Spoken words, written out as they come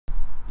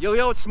Yo,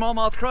 yo, it's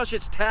SmallmouthCrush.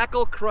 It's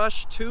Tackle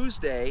Crush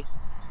Tuesday.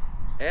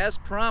 As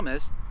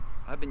promised,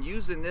 I've been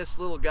using this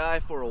little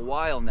guy for a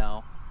while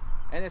now.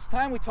 And it's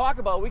time we talk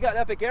about, we got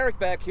Epic Eric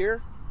back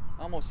here.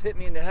 Almost hit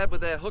me in the head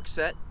with that hook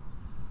set.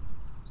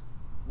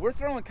 We're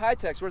throwing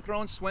Keitechs, we're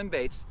throwing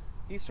Swimbaits.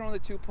 He's throwing the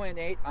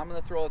 2.8, I'm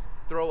gonna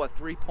throw a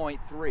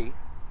 3.3.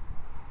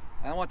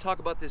 And I wanna talk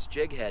about this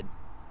Jig Head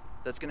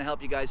that's gonna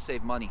help you guys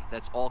save money.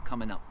 That's all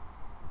coming up.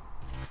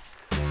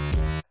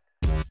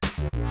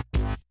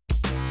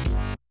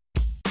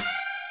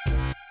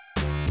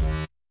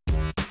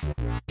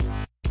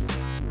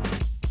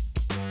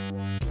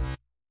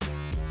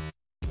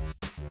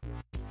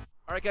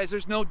 Alright guys,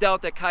 there's no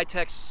doubt that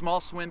Keitechs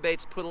small swim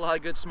baits put a lot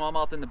of good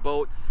smallmouth in the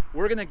boat.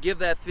 We're going to give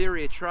that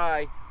theory a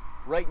try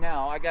right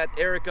now. I got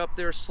Eric up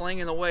there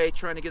slinging away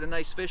trying to get a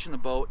nice fish in the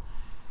boat.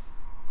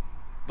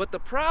 But the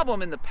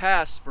problem in the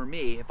past for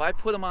me, if I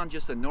put them on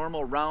just a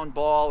normal round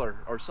ball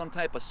or some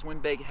type of swim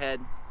bait head,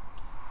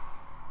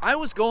 I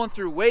was going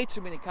through way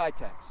too many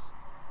Keitechs.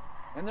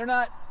 And they're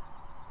not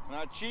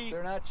cheap.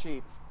 They're not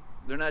cheap.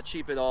 They're not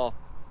cheap at all.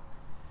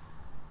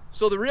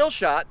 So the Real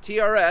Shot,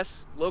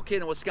 TRS,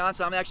 located in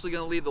Wisconsin, I'm actually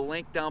going to leave the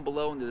link down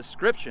below in the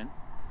description,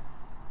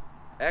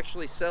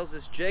 actually sells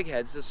this Jig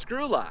Head. It's a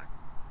screw lock.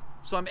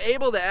 So I'm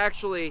able to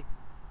actually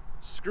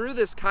screw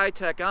this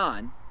Keitech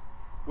on,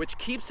 which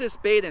keeps this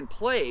bait in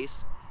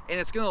place, and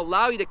it's going to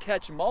allow you to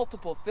catch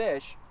multiple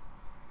fish,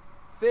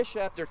 fish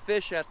after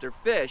fish after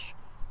fish,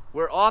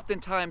 where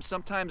oftentimes,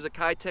 sometimes a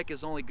Keitech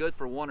is only good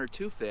for 1 or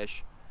 2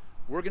 fish.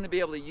 We're going to be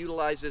able to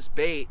utilize this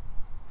bait,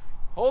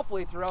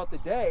 hopefully throughout the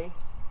day.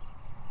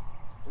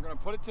 We're going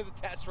to put it to the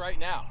test right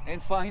now.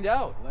 And find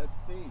out. Let's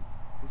see.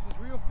 This is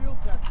real field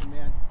testing,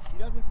 man. He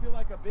doesn't feel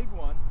like a big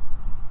one.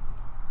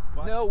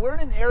 No, we're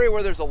in an area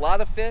where there's a lot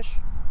of fish,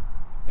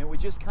 and we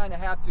just kind of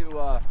have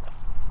to,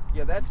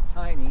 yeah, that's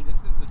tiny. This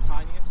is the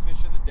tiniest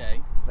fish of the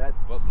day.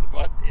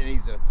 And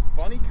he's a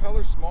funny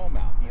color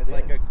smallmouth. He's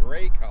like a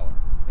gray color.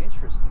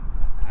 Interesting.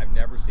 I've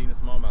never seen a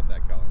smallmouth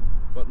that color.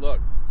 But look,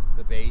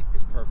 the bait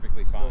is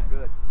perfectly fine. So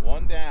good.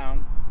 One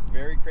down,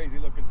 very crazy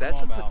looking smallmouth.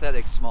 That's a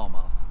pathetic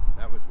smallmouth.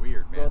 That was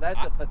weird, man. So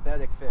that's a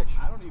pathetic fish.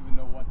 I don't even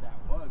know what that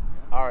was,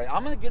 man. All right,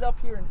 I'm going to get up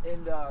here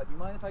and do you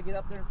mind if I get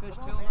up there and fish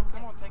too? Man,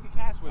 come on, take a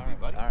cast with me,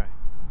 buddy. All right.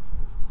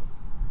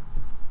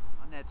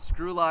 On that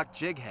screw lock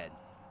Jig Head.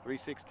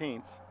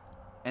 3/16.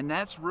 And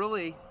that's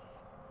really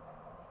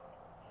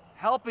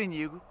helping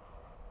you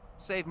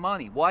save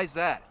money. Why is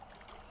that?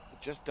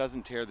 It just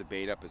doesn't tear the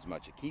bait up as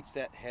much. It keeps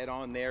that head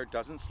on there,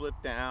 doesn't slip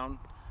down.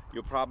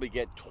 You'll probably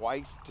get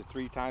 2 to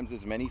 3 times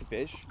as many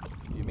fish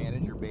if you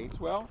manage your baits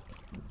well.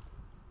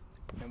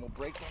 And we'll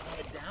break that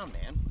head down,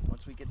 man,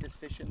 once we get this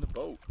fish in the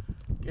boat.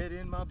 Get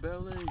in my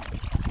belly. I'm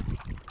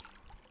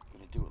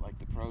gonna do it like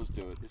the pros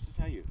do it. This is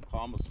how you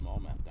calm a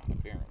smallmouth down,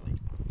 apparently.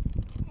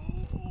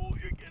 Oh,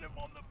 you get him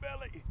on the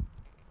belly.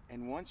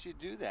 And once you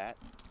do that,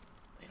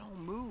 they don't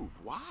move.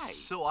 Why?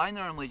 So I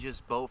normally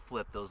just boat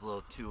flip those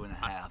little 2.5.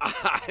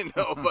 I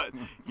know, but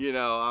you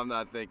know, I'm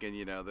not thinking,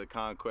 you know, the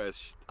Conquest,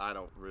 I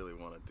don't really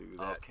want to do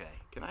that. Okay.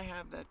 Can I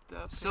have that?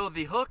 So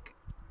the hook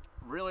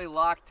really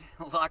locked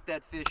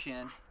that fish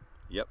in.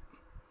 Yep.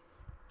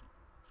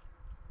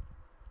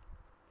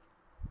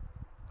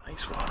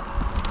 Nice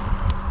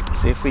one.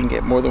 See if we can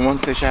get more than 1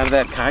 fish out of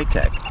that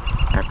Keitech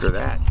after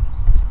that.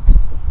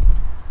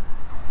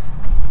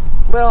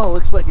 Well, it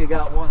looks like you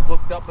got one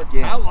hooked up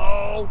again.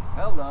 Hello.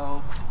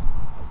 Hello.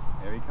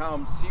 There he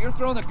comes. So you're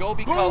throwing the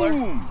goby Boom! color.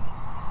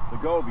 The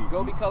goby.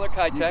 Goby color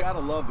Keitech. You gotta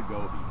love the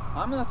goby.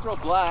 I'm gonna throw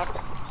black.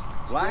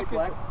 Black?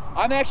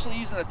 I'm actually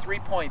using a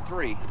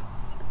 3.3.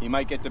 He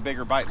might get the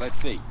bigger bite. Let's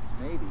see.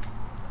 Maybe.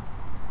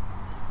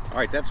 All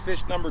right, that's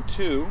fish number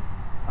 2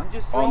 I'm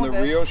just on the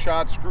this. Real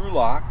Shot screw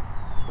lock,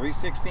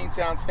 3/16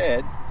 ounce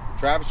head.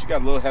 Travis, you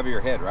got a little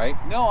heavier head, right?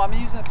 No, I'm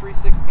using a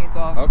 3/16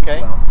 ounce. Okay,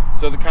 as well.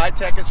 so the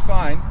Keitech is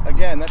fine.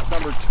 Again, that's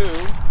number 2.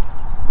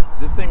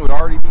 This thing would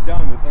already be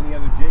done with any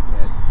other jig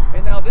head.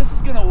 And now this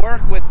is going to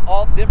work with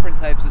all different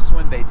types of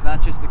swim baits,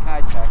 not just the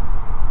Keitech.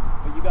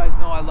 But you guys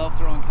know I love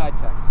throwing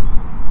Keitechs.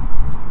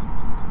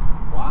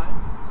 Why?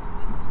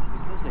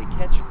 Because they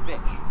catch fish.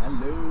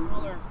 Hello.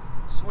 Smaller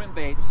swim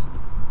baits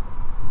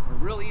are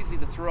real easy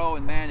to throw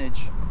and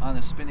manage on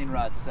a spinning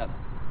rod setup.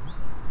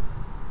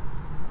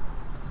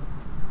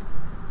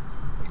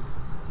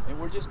 And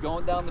we're just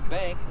going down the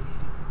bank,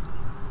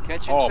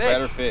 catching fish. Oh,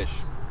 better fish.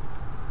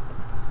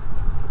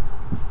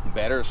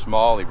 Better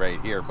smallie right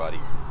here,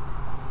 buddy.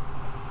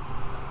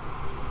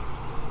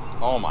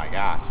 Oh my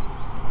gosh.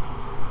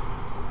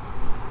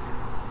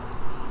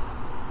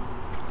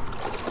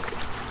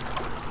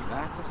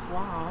 That's a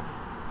slob.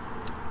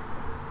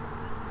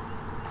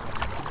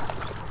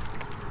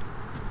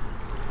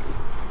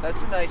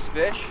 That's a nice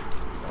fish.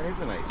 That is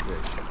a nice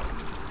fish.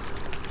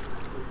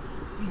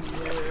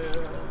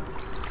 Yeah.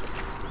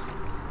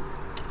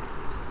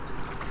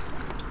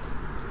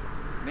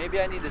 Maybe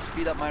I need to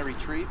speed up my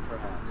retrieve,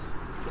 perhaps.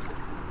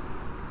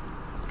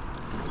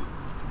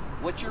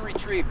 What's your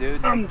retrieve,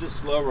 dude? I'm just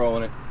slow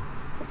rolling it.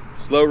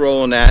 Slow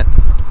rolling that.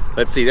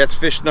 Let's see, that's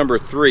fish number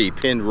 3,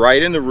 pinned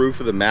right in the roof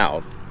of the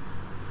mouth.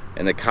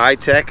 And the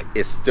Keitech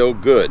is still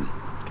good.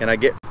 Can I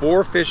get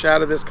 4 fish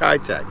out of this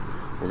Keitech?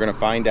 We're gonna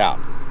find out.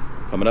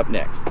 Coming up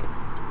next.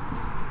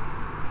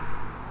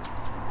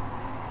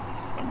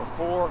 Number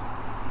 4.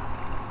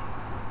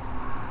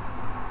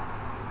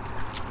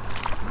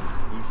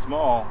 He's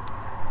small,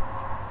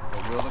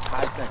 but will the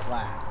Keitech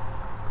last?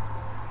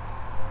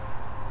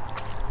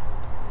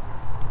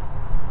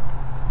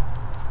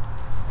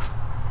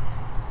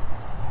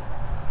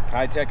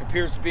 Keitech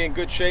appears to be in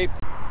good shape.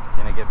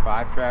 Can I get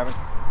 5, Travis?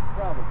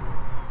 Probably.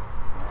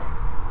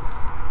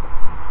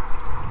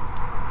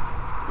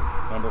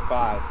 Number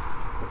 5.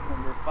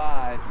 Number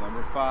 5.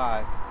 Number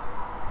 5.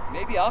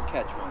 Maybe I'll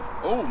catch one.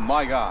 Oh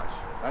my gosh,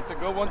 that's a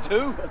good one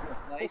too.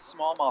 Nice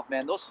smallmouth,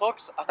 man. Those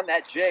hooks on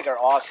that jig are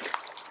awesome.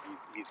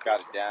 He's got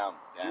it down.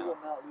 You will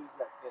not lose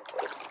that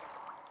fish.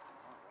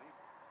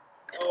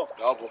 Oh,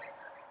 double.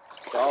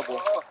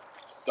 Double.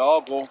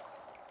 Double.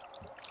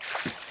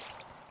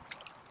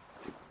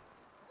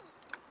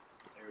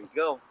 There we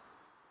go.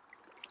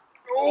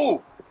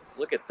 Oh,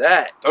 look at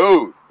that.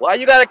 dude. Why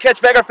you gotta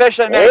catch bigger fish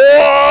than me?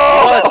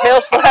 Whoa! You want a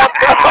tail slap?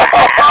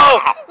 Oh,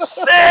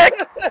 sick!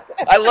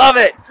 I love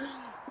it.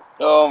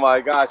 Oh my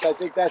gosh, I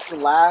think that's the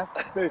last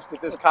fish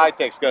that this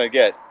Keitech's gonna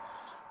get.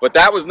 But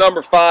that was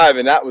number 5,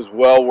 and that was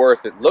well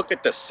worth it. Look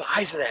at the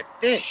size of that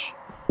fish.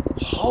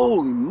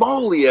 Holy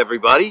moly,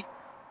 everybody.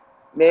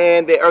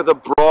 Man, they are the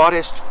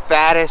broadest,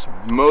 fattest,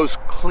 most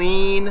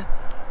clean.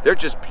 They're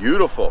just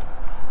beautiful.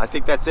 I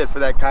think that's it for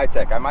that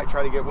Keitech. I might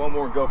try to get one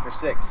more and go for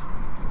 6.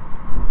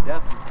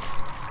 Definitely.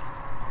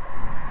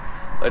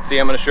 Let's see,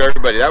 I'm gonna show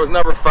everybody. That was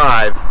number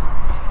 5.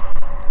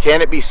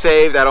 Can it be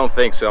saved? I don't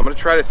think so. I'm gonna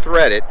try to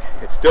thread it.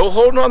 It's still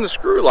holding on the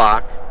screw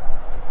lock.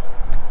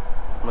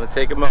 I'm gonna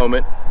take a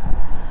moment,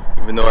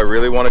 even though I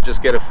really want to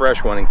just get a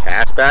fresh one and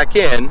cast back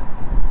in.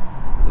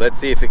 Let's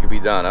see if it can be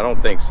done. I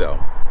don't think so.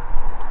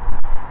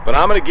 But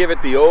I'm gonna give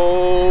it the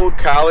old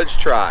college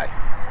try.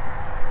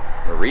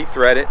 I'm gonna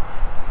re-thread it.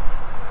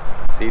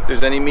 See if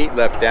there's any meat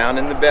left down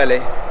in the belly.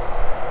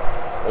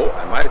 Oh,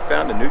 I might have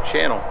found a new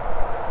channel.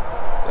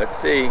 Let's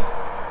see.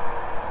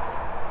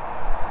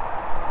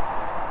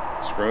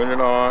 Screwing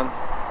it on.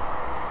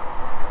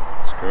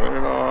 Screwing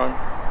it on.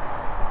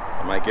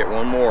 I might get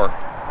one more.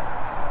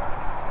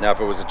 Now, if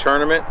it was a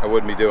tournament, I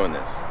wouldn't be doing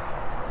this.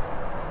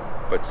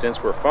 But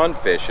since we're fun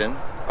fishing,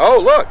 oh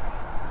look!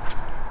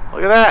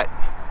 Look at that!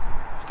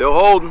 Still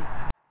holding.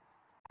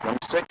 Number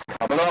 6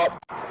 coming up.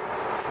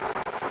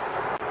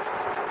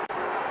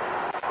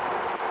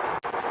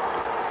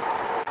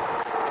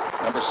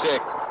 Number 6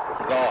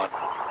 is on.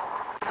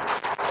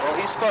 Well,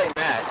 he's fighting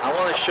that. I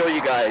want to show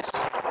you guys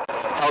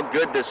how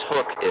good this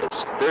hook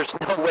is. There's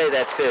no way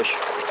that fish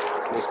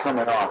was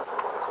coming off.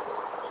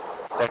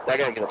 In fact, I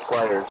gotta get a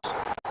pliers.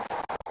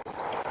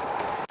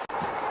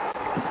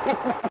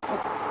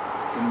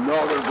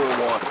 Another good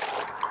one.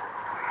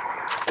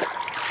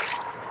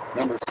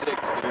 Number 6,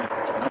 dude.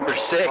 Number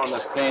 6. On the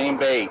same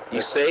bait.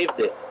 You saved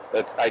it.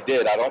 I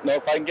did. I don't know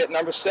if I can get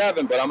number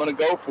 7, but I'm going to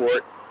go for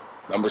it.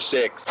 Number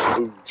 6.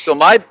 So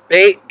my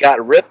bait got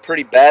ripped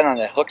pretty bad on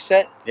that hook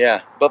set.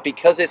 Yeah. But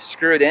because it's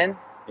screwed in,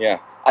 Yeah.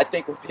 I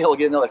think we'll be able to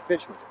get another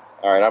fish with it.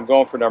 All right, I'm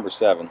going for number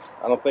 7.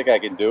 I don't think I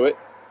can do it,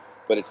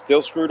 but it's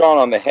still screwed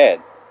on the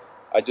head.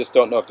 I just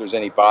don't know if there's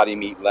any body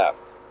meat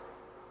left.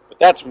 But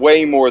that's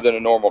way more than a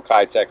normal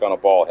Keitech on a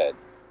ball head.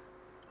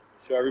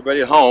 Show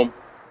everybody at home.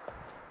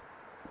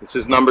 This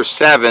is number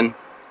 7.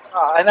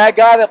 And I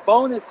got a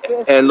bonus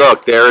fish. And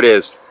look, there it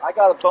is. I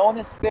got a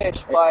bonus fish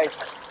by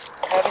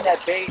having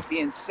that bait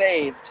being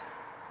saved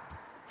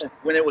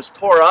when it was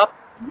tore up.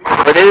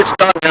 But it is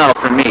done now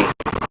for me.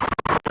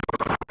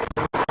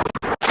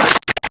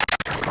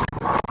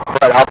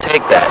 But I'll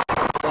take that.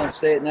 Don't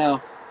say it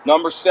now.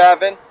 Number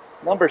 7.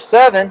 Number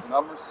 7.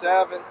 Number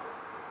 7.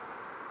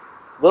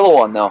 Little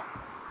one though.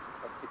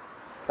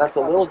 That's a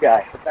little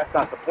guy. But that's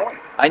not the point.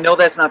 I know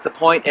that's not the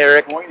point,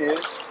 Eric. The point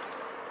is,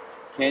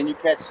 can you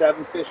catch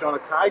 7 fish on a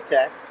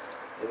Keitech?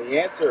 And the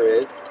answer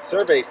is,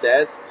 survey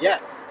says,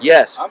 yes.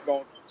 Yes. I'm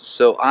going.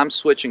 So I'm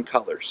switching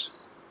colors.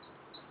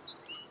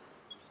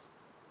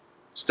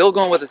 Still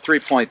going with a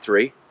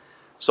 3.3.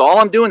 So all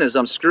I'm doing is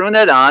I'm screwing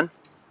that on.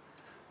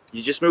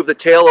 You just move the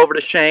tail over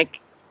the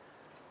shank.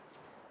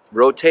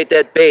 Rotate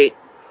that bait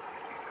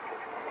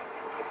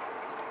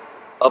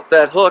up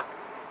that hook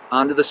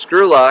onto the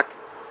screw lock.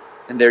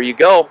 And there you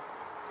go.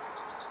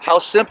 How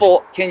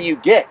simple can you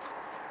get?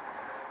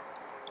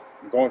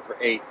 I'm going for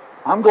 8.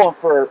 I'm going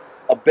for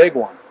a big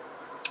one.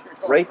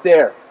 Right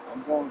there.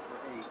 I'm going for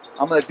 8.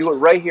 I'm going to do it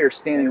right here,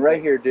 standing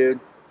right here, dude.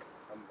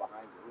 I'm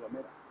behind you. I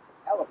made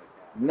a hell of a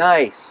catch.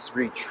 Nice.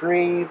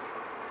 Retrieve.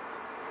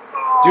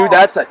 Dude,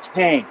 that's a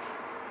tank.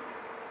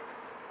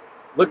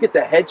 Look at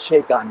the head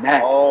shake on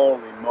that.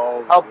 Holy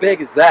moly. How big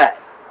is that?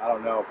 I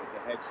don't know, but the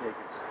head shake is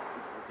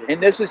ridiculous.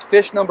 And this is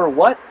fish number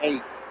what?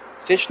 8.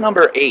 Fish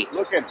number 8.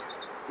 Look at him.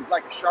 He's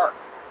like a shark.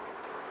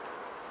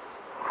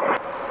 Oh,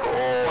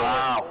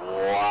 wow.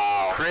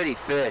 Wow. Pretty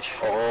fish.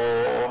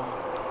 Oh.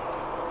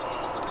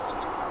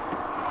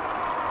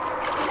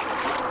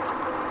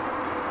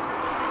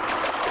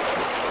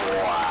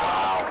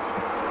 Wow.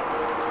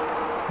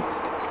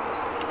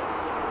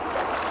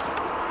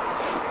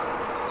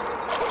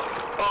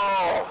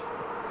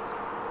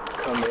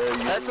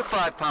 That's a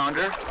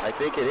 5-pounder. I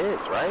think it is,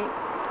 right?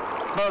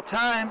 About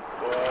time.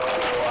 Oh,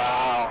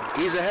 wow.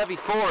 He's a heavy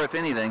 4, if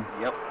anything.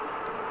 Yep.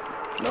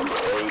 Number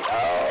 8.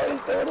 Oh, he's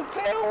doing a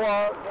tail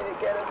walk. Did he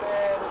get him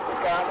in? It's a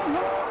common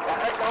hook.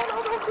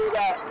 No, don't do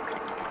that.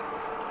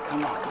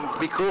 Come on, come on.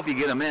 Be cool if you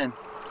get him in.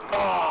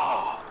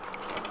 Oh.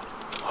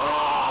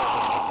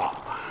 Oh.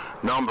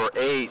 Number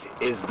 8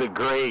 is the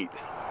great.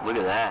 Look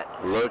at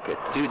that. Look at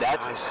this. Dude,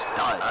 that's a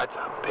stud. That's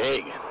a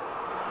big one.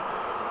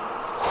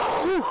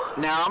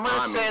 Now, I'm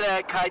going to say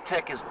that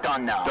Keitech is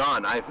done now.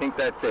 Done. I think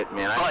that's it,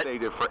 man. I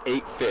saved it for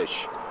 8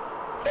 fish.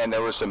 And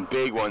there were some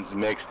big ones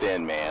mixed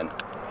in, man.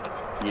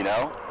 You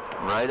know?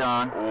 Right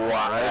on.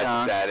 Wow. Right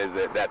on. That is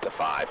it. That's a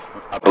 5.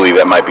 I believe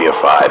that might be a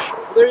 5.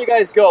 Well, there you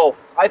guys go.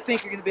 I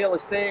think you're going to be able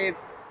to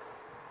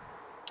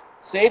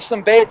save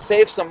some bait,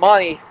 save some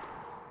money.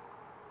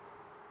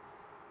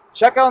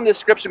 Check out in the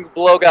description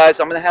below,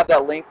 guys. I'm going to have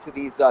that link to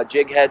these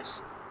Jig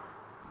Heads.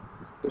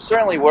 They're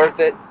certainly worth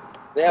it.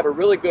 They have a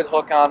really good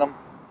hook on them.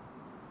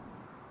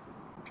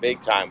 Big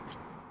time.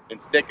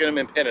 And sticking them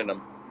and pinning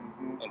them.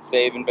 And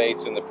saving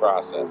baits in the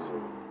process.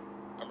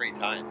 Every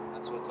time.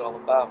 That's what it's all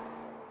about.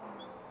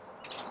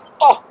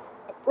 Oh!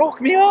 It broke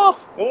me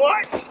off!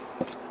 What?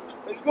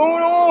 What's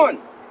going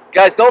on?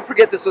 Guys, don't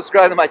forget to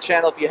subscribe to my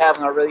channel if you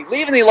haven't already.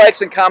 Leave any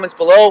likes and comments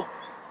below.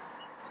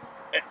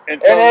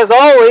 And as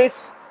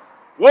always,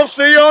 we'll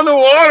see you on the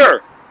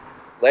water.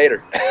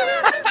 Later.